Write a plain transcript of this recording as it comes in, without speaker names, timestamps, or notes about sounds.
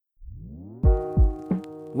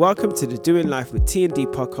Welcome to the Doing Life with T&D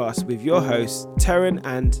podcast with your hosts, Taryn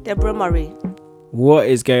and Deborah Murray. What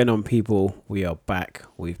is going on, people? We are back.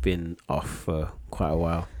 We've been off for quite a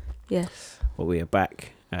while, Yes. but we are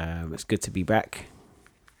back. It's good to be back.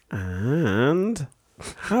 And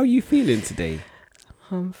how are you feeling today?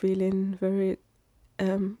 I'm feeling very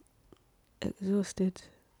exhausted.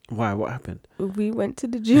 Why? What happened? We went to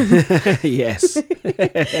the gym. Yes.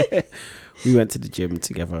 We went to the gym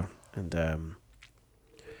together and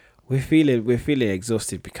we're feeling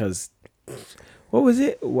exhausted because what was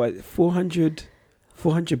it?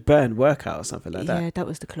 400 burn workout or something like that. Yeah, that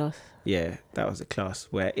was the class. Yeah, that was a class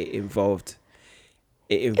where it involved.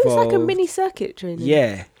 It was like a mini circuit training.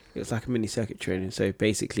 Yeah, it was like a mini circuit training. So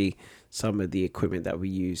basically, some of the equipment that we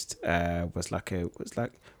used was like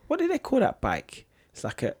what did they call that bike? It's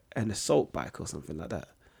like an assault bike or something like that.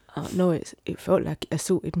 No, it felt like it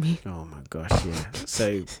assaulted me. Oh my gosh, yeah.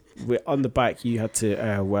 So we're on the bike. You had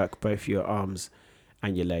to work both your arms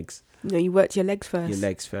and your legs. No, you worked your legs first. Your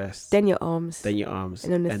legs first. Then your arms. Then your arms.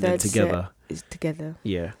 And then the third together. set is together.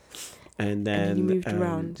 Yeah. And then you moved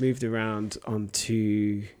around. Moved around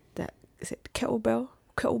onto Is it kettlebell,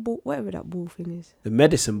 whatever that ball thing is. the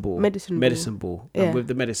medicine ball. Medicine ball. Yeah. And with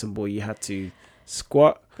the medicine ball, you had to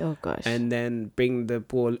squat. Oh gosh. And then bring the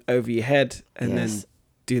ball over your head and then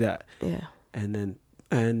do that. Yeah. And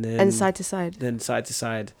then side to side. Then side to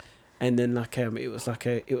side. And then it was like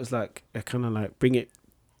a kind of like bring it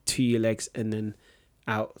to your legs and then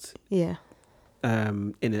out. Yeah.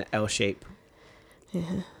 In an L shape.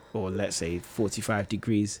 Yeah. Or let's say 45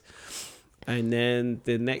 degrees. And then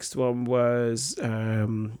the next one was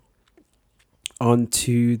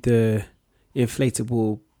onto the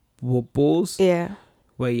inflatable balls. Yeah.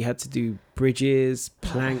 Where you had to do bridges,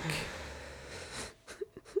 plank.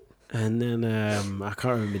 And then I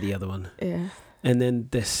can't remember the other one. Yeah. And then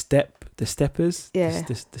the steppers. Yeah.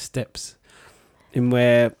 The steps. In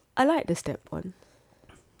where I like the step one.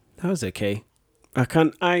 that was okay. I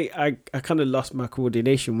kind of lost my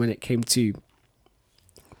coordination when it came to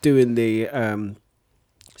doing the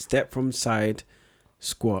step from side,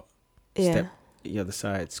 squat, Yeah. step the other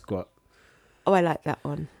side, squat. Oh, I like that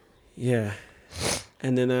one. Yeah.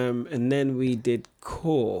 And then we did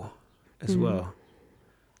core as well,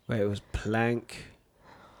 where it was plank,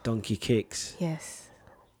 donkey kicks. Yes.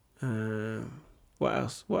 What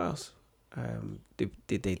else? Did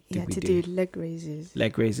we do leg raises.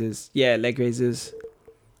 Leg raises. Yeah, leg raises.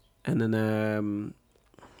 And then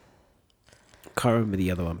can't remember the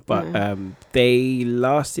other one, but they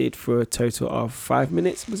lasted for a total of 5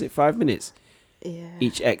 minutes. Was it 5 minutes? Yeah.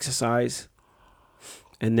 Each exercise.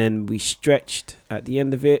 And then we stretched at the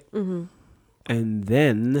end of it. Mm-hmm. And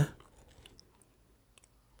then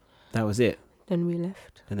that was it. Then we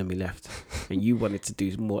left. And you wanted to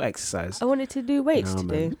do more exercise. I wanted to do weights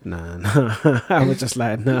today. Man. Nah. I was just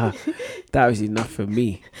like, nah. That was enough for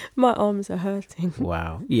me. My arms are hurting.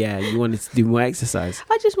 Wow. Yeah, you wanted to do more exercise.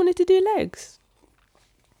 I just wanted to do legs.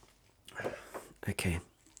 Okay.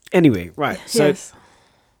 Anyway, right. So yes.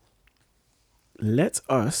 let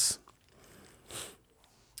us...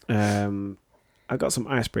 I got some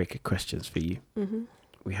icebreaker questions for you. Mm-hmm.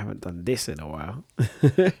 We haven't done this in a while.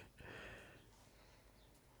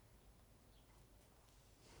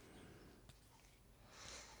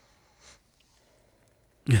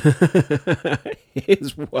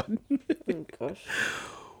 Here's one. Oh, gosh.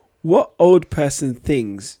 What old person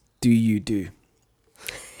things do you do?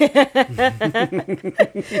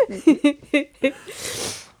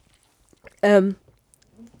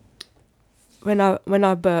 When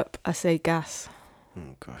I burp, I say gas.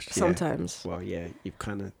 Oh gosh. Yeah. Sometimes. Well, yeah, you've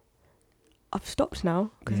kind of. I've stopped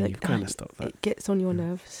now because You've kind of stopped that. it gets on your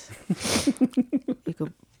nerves. You go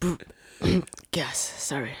gas.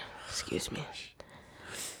 Sorry, excuse me.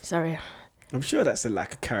 Sorry. I'm sure that's a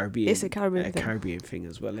Caribbean. It's a Caribbean thing. Caribbean thing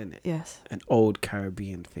as well, isn't it? Yes. An old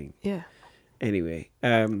Caribbean thing. Yeah. Anyway,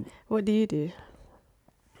 What do you do?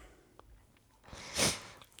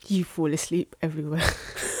 You fall asleep everywhere.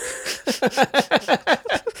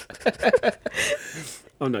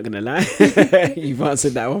 I'm not gonna lie. You've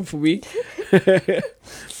answered that one for me.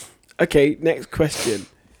 Okay, next question.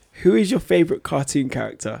 Who is your favorite cartoon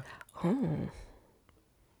character? Oh.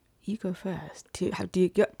 You go first. Do you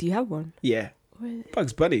have one? Yeah,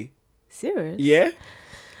 Bugs Bunny. Serious? Yeah.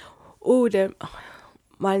 Oh,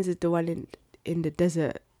 mine's is the one in the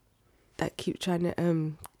desert that keep trying to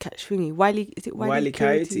catch thingy. Wile E.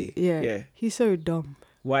 Coyote? Yeah. Yeah. He's so dumb.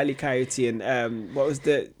 Wile E. Coyote and what was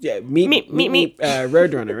the Meep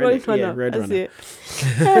Roadrunner, Roadrunner. Yeah, Roadrunner.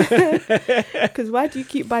 That's it. Because why do you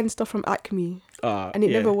keep buying stuff from Acme and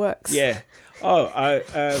it never works? Yeah.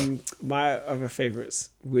 Oh, my other favorites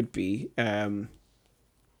would be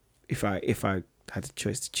if I had a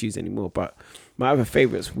choice to choose anymore, but my other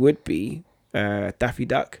favorites would be Daffy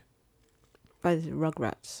Duck,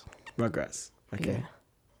 Rugrats. Rugrats. Okay. Yeah.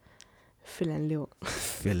 Phil and Leo.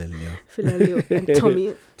 Phil and Leo. Phil and Leo. And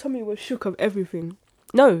Tommy. Tommy was shook of everything.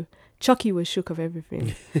 No, Chucky was shook of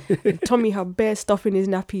everything. And Tommy had bare stuff in his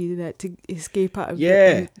nappy that to escape out of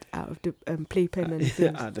the playpen and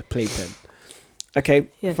things. Out of the playpen. Okay,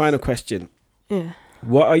 Yes. final question. Yeah.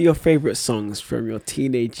 What are your favorite songs from your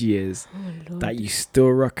teenage years Oh, Lord. that you still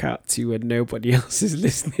rock out to when nobody else is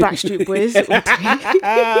listening? Backstreet Boys.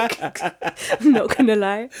 I'm not gonna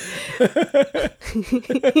lie.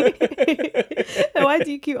 Why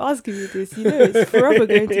do you keep asking me this? You know it's forever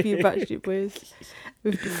going to be Backstreet Boys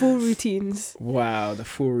with the full routines. Wow, the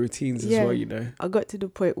full routines as Yeah. well, you know. I got to the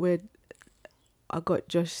point where I got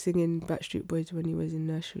Josh singing Backstreet Boys when he was in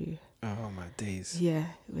nursery. Oh, my days. Yeah,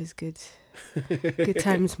 it was good. Good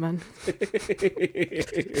times, man.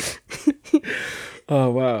 Oh,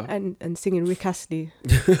 wow. And singing Rick Astley.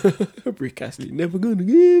 Rick Astley, never gonna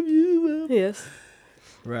give you up. Yes.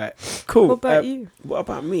 Right, cool. What about you? What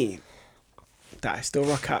about me? That I still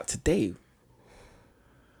rock out today?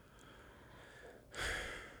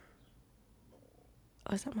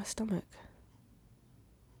 Oh, is that my stomach?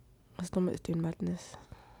 My stomach's doing madness.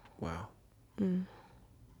 Wow. Mm.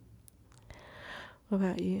 What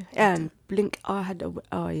about you? And Blink. I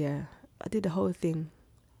did the whole thing.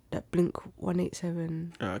 That Blink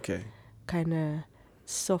 187 Oh, okay. kind of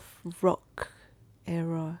soft rock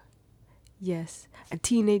era. Yes, a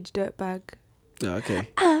teenage dirtbag. Oh, okay.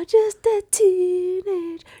 I'm just a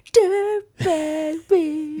teenage dirtbag,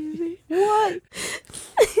 baby. What?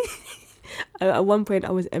 At one point,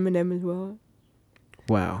 I was Eminem as well.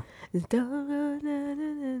 Wow. And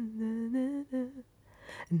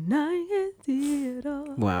I can see it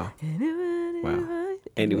all. Wow. Wow.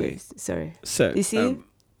 Anyway, sorry. so You see,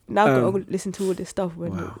 now I've got um, to listen to all this stuff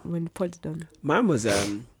when wow. when the pod's done. mine was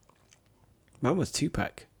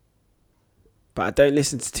Tupac, but I don't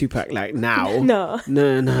listen to Tupac like now. No.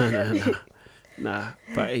 No. Nah.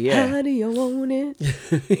 But yeah. How do you want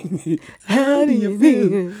it? How do you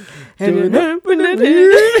feel?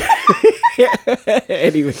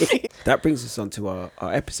 Anyway, that brings us on to our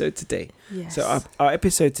episode today. Yes. So our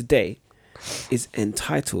episode today is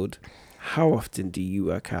entitled, How Often Do You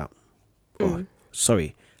Work Out? Or,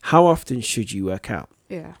 sorry, How Often Should You Work Out?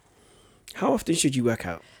 Yeah. How often should you work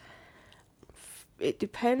out? It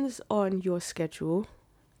depends on your schedule,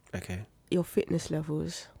 Okay. your fitness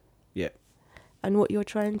levels, Yeah. and what you're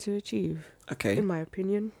trying to achieve, Okay. in my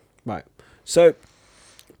opinion. Right. So,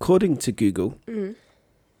 according to Google,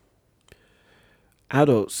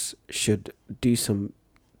 adults should do some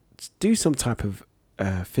type of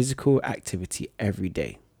physical activity every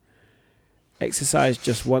day. Exercise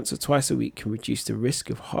just once or twice a week can reduce the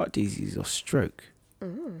risk of heart disease or stroke.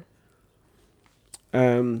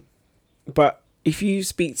 But if you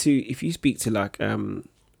speak to like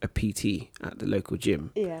a PT at the local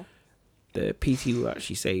gym, Yeah. the PT will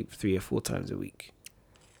actually say 3 or 4 times a week.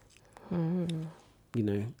 You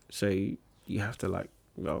know, so you have to like,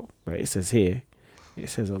 well, it says here, it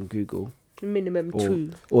says on Google, Minimum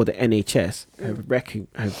 2. or the NHS have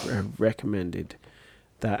recommended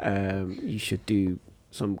that you should do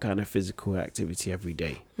some kind of physical activity every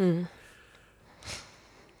day.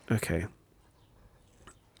 Okay.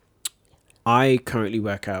 I currently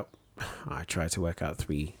work out. I try to work out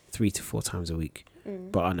 3 to 4 times a week,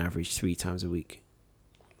 but on average 3 times a week.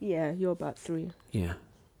 Yeah, you're about 3. Yeah.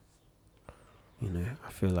 You know,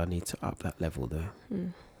 I feel I need to up that level though.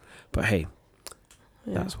 But hey,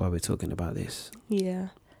 that's why we're talking about this. Yeah.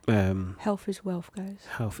 Health is wealth, guys.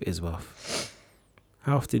 Health is wealth.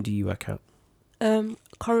 How often do you work out?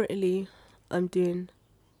 Currently, I'm doing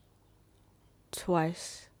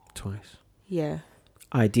twice. Twice. Yeah.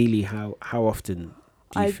 Ideally, how often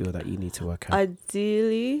do you feel that you need to work out?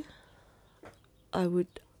 Ideally, I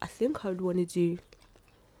think I would want to do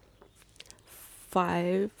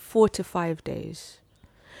 4 to 5 days.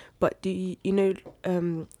 But do you know,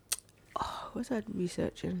 what was I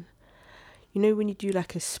researching? You know when you do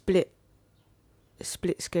like a split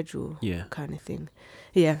schedule kind of thing?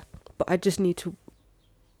 Yeah. But I just need to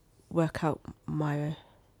work out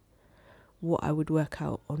what I would work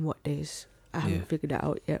out on what days. I haven't figured that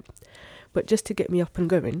out yet. But just to get me up and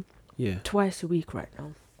going, twice a week right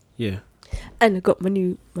now. Yeah. And I got my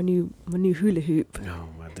new hula hoop. Oh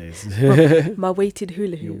my days. My weighted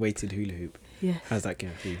hula hoop. Your weighted hula hoop. Yeah. How's that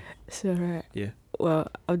going for you? It's alright. Yeah. Well,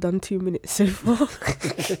 I've done 2 minutes so far.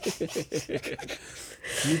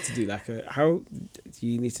 You need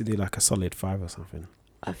to do like a solid 5 or something.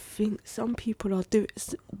 I think some people are doing.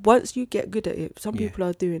 Once you get good at it, some Yeah. people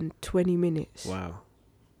are doing 20 minutes. Wow.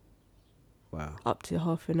 Up to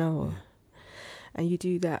half an hour, Yeah. and you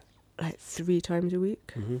do that like 3 times a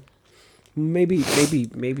week. Mm-hmm.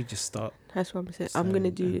 Maybe just start. That's what I'm saying. I'm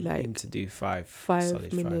gonna do aim like to do 5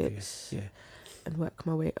 5 minutes, 5, yeah. and work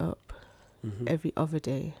my way up Mm-hmm. every other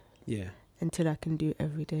day Yeah. until I can do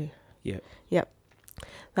every day. Yeah. Yep.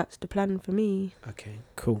 That's the plan for me. Okay.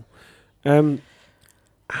 Cool.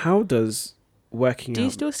 How does working Do you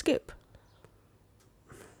out? still skip?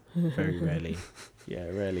 Very rarely. Yeah,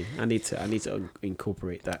 rarely. I need to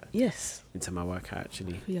incorporate that Yes. into my workout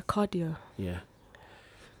actually. For your cardio. Yeah.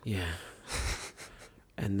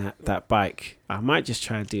 And that bike, I might just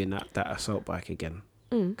try doing that assault bike again,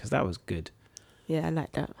 because that was good. Yeah, I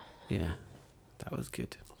like that. Yeah, that was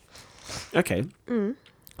good. Okay. Mm.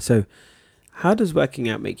 So, how does working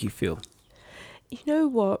out make you feel? You know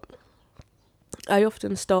what? I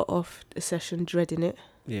often start off the session dreading it,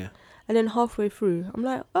 Yeah. and then halfway through, I'm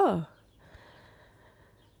like, oh,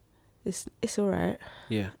 it's all right.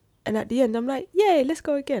 Yeah. And at the end, I'm like, yay, let's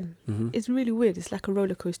go again. Mm-hmm. It's really weird. It's like a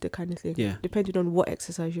roller coaster kind of thing. Yeah. Depending on what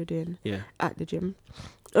exercise you're doing Yeah. at the gym,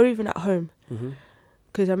 or even at home. Mm-hmm.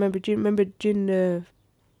 Because I remember during the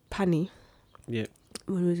Pani, Yeah.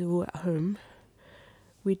 when we was all at home,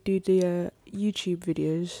 we'd do the YouTube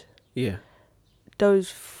videos. Yeah.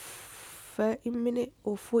 Those 30-minute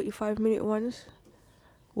or 45-minute ones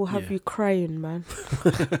will have Yeah. you crying, man.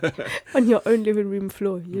 On your own living room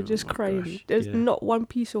floor. You're Oh just my crying. gosh, There's yeah. not one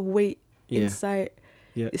piece of weight Yeah. in sight.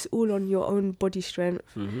 Yeah. It's all on your own body strength.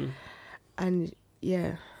 Mm-hmm. And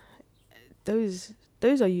yeah, those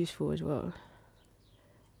are useful as well.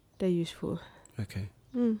 They're useful. Okay.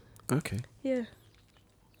 Mm. Okay. Yeah.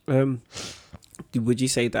 Would you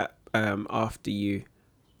say that after you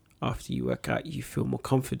work out, you feel more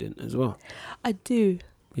confident as well? I do.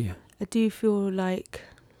 Yeah. I do feel like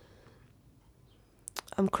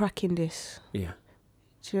I'm cracking this. Yeah.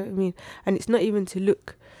 Do you know what I mean? And it's not even to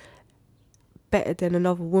look better than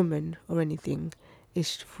another woman or anything.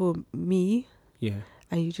 It's for me. Yeah.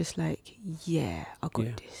 And you're just like, yeah, I got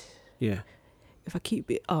Yeah. this. Yeah. If I keep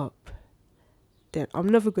it up, then I'm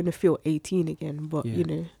never going to feel 18 again. But, Yeah. you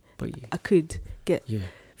know, But I could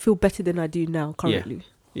feel better than I do now currently.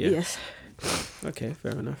 Yeah. Yes. Okay,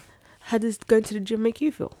 fair enough. How does going to the gym make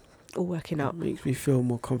you feel? Or working It out? makes me feel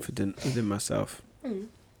more confident within myself.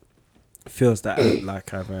 Feels that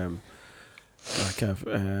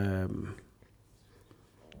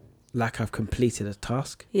I've completed a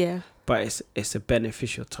task, Yeah. but it's a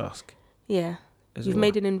beneficial task. Yeah. As You've well.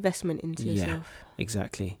 made an investment into Yeah. yourself.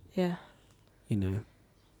 Exactly. Yeah. You know.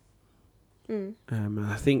 Mm. And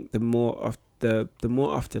I think the more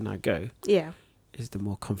often I go, Yeah. is the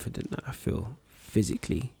more confident that I feel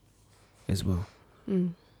physically, as well.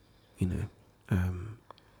 Mm. You know.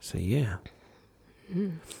 So yeah.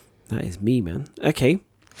 Mm. That is me, man. Okay.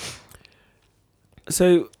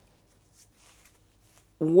 So,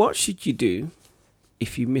 what should you do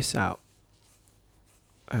if you miss out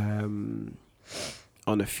on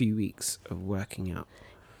a few weeks of working out?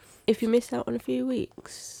 If you miss out on a few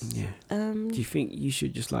weeks. Yeah. Do you think you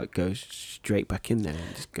should just like go straight back in there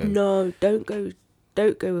and just go? No, don't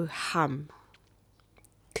go ham.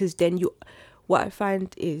 Because then what I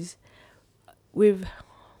find is with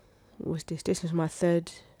this is my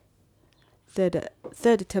third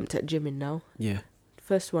attempt at gymming now. Yeah.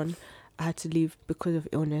 First one I had to leave because of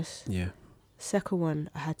illness. Yeah. Second one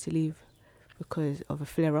I had to leave because of a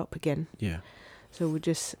flare up again. Yeah. So we're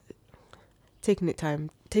just taking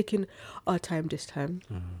our time this time.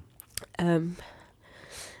 Mm.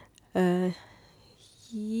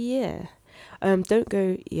 Yeah. Don't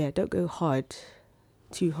go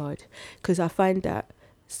too hard, because I find that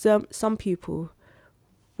some people,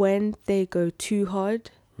 when they go too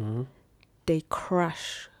hard, Mm-hmm. they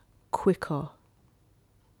crash quicker.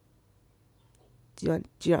 Do you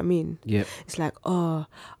know what I mean? Yep. It's like, oh,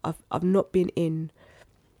 I've not been in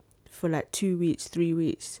for like 2 weeks, 3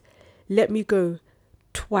 weeks. Let me go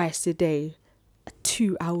twice a day,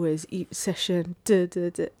 2 hours each session.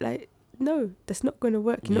 Like, no, that's not going to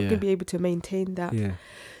work. You're not going to be able to maintain that. Yeah.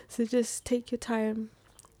 So just take your time,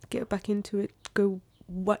 get back into it. Go,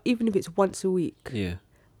 even if it's once a week. Yeah.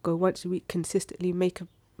 Go once a week consistently. Make a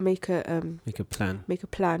plan. Make a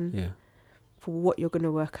plan Yeah. for what you're going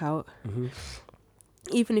to work out. Mm-hmm.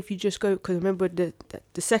 Even if you just go, because I remember the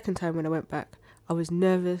second time when I went back, I was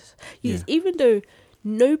nervous. Yeah. Even though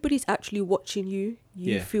nobody's actually watching you.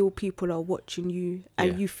 You Yeah. feel people are watching you,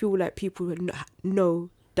 and Yeah. you feel like people know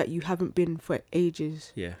that you haven't been for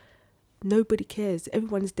ages. Yeah. Nobody cares.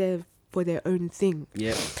 Everyone's there for their own thing.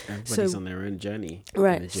 Yeah. Everybody's So- on their own journey. in the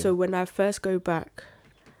Right. gym. So when I first go back,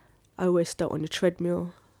 I always start on the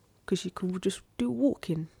treadmill because you can just do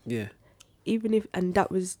walking. Yeah. Even if, and that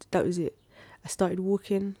was it. I started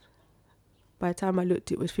walking. By the time I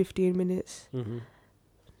looked, it was 15 minutes. Mm-hmm.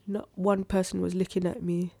 Not one person was looking at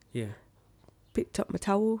me. Yeah. Picked up my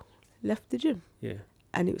towel, left the gym, Yeah.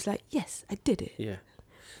 and it was like, yes, I did it. Yeah.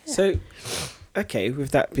 Yeah. So, okay,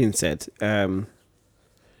 with that being said,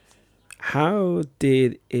 how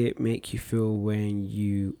did it make you feel when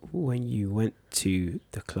you went to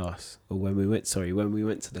the class, or when we went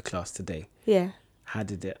to the class today? Yeah. How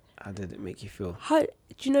did it make you feel? Do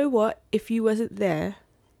you know what? If you wasn't there,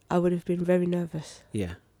 I would have been very nervous.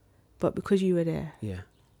 Yeah. But because you were there, Yeah.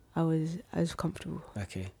 I was comfortable.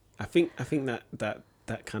 Okay. I think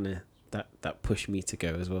that kind of that pushed me to go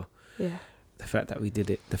as well. Yeah. The fact that we did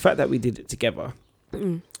it together.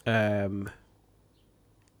 Mm.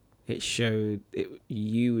 It showed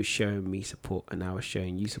you were showing me support and I was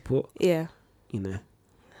showing you support. Yeah. You know.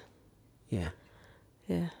 Yeah.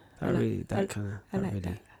 Yeah. That really I like really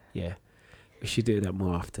that. yeah. We should do that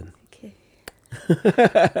more often. Okay.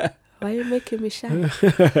 Why are you making me shy?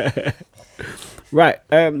 Right.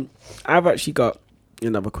 I've actually got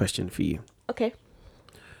another question for you. Okay.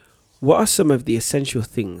 What are some of the essential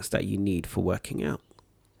things that you need for working out?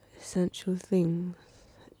 Essential things.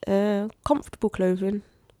 Comfortable clothing.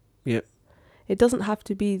 Yep. It doesn't have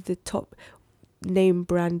to be the top name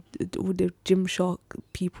brand, all the Gymshark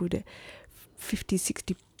people, the 50,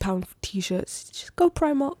 60 pound t-shirts. Just go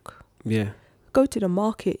Primark. Yeah. Go to the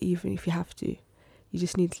market even if you have to. You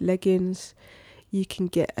just need leggings. You can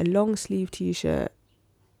get a long sleeve t-shirt.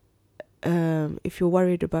 If you're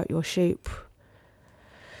worried about your shape,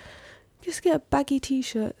 just get baggy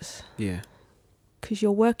t-shirts. Yeah. Because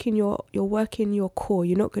you're working your core.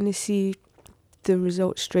 You're not going to see the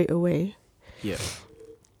results straight away. Yeah.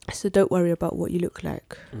 So don't worry about what you look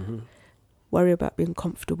like. Mm-hmm. Worry about being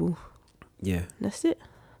comfortable. Yeah. That's it.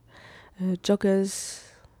 Joggers.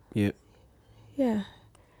 Yeah. Yeah.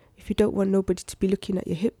 If you don't want nobody to be looking at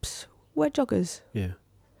your hips, wear joggers. Yeah.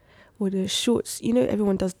 Or the shorts. You know,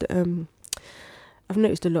 everyone does the... I've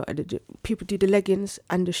noticed a lot of people do the leggings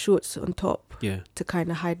and the shorts on top Yeah. to kind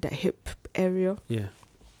of hide that hip area. Yeah.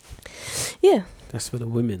 Yeah. That's for the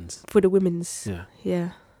women's. For the women's. Yeah. Yeah.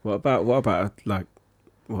 What about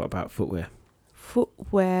footwear?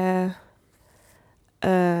 Footwear.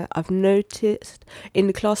 I've noticed in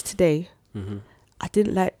the class today, Mm-hmm. I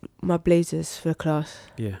didn't like my blazers for the class.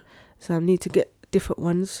 Yeah. So I need to get different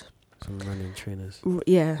ones. Some running trainers.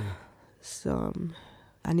 Yeah. So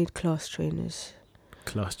I need class trainers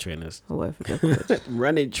Class trainers. or whatever they're called.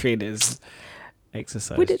 Running trainers.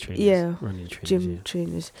 Exercise Would it- trainers. yeah. Running trainers. Gym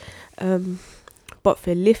trainers. But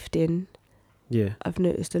for lifting, Yeah. I've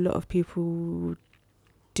noticed a lot of people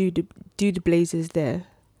do the blazers there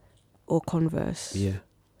or Converse. Yeah.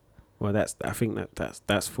 Well, I think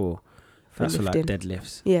that's for like lifting.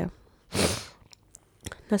 deadlifts. Yeah.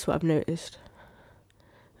 That's what I've noticed.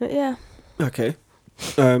 But yeah. Okay.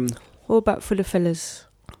 What about for the fellas?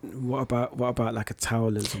 What about like a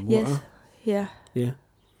towel and some water? Yes. Yeah. Yeah.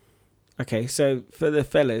 Okay, so for the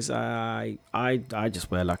fellas, I just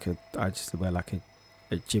wear like a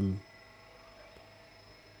gym.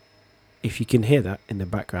 If you can hear that in the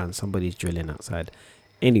background, somebody's drilling outside.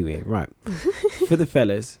 Anyway, right. For the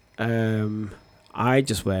fellas, I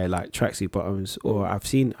just wear like tracksuit bottoms, or I've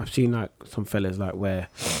seen like some fellas like wear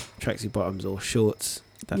tracksuit bottoms or shorts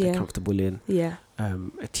that they're comfortable in. Yeah.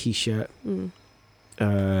 A t-shirt.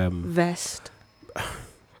 Vest.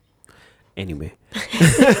 Anyway.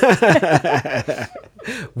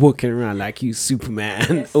 Walking around like you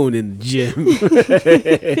Superman owning the gym.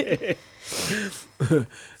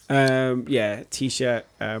 Yeah, t-shirt,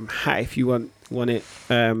 hat if you want it.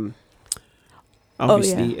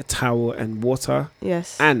 Obviously a towel and water.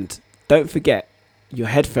 Yes. And don't forget your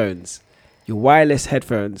headphones, your wireless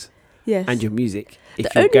headphones. Yes. And your music. The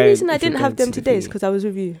only reason I didn't have them today is because I was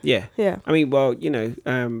with you. Yeah. Yeah. I mean, well, you know,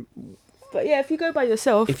 but yeah, if you go by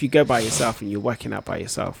yourself. If you go by yourself and you're working out by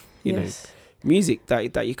yourself, you know, music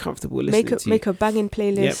that you're comfortable listening to. Make a banging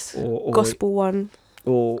playlist. Yep. Or gospel one.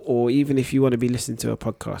 Or even if you want to be listening to a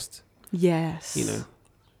podcast. Yes. You know.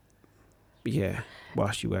 Yeah.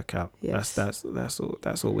 Whilst you work out. Yes. That's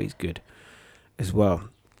always good as well.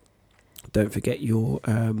 Don't forget your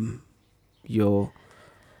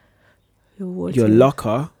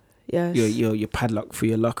locker. Yes. Your padlock for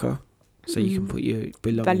your locker. So you can put your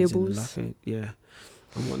belongings valuables in the locker. Yeah.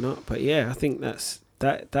 and whatnot. But yeah, I think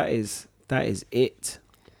that is it.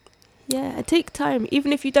 Yeah, and take time.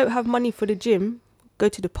 Even if you don't have money for the gym, go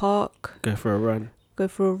to the park, Go for a run. go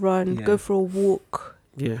for a run, Yeah. go for a walk.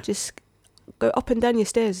 Yeah. Just go up and down your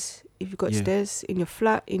stairs if you've got Yeah. stairs in your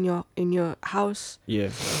flat, in your house. Yeah.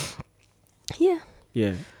 Yeah.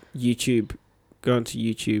 Yeah. YouTube. Go onto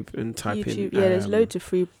YouTube and type in. YouTube. Yeah, there's loads of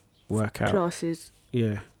free workout classes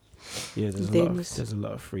Yeah. Yeah, things there's a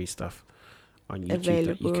lot of free stuff on YouTube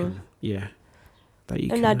available. that you can that you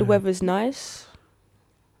And can now the weather's nice.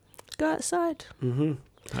 Go outside.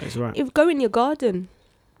 That is right. If go in your garden.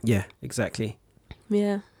 Yeah, exactly.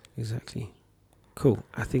 Yeah. Exactly. Cool.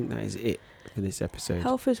 I think that is it for this episode.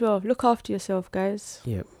 Health as well. Look after yourself, guys.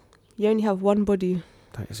 Yep. You only have one body.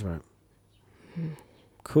 That is right.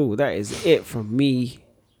 Cool. That is it from me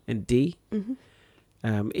and D.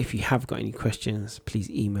 If you have got any questions, please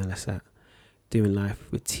email us at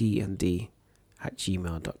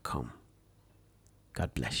doinglifewithtand@gmail.com.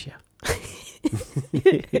 God bless you.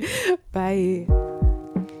 Bye.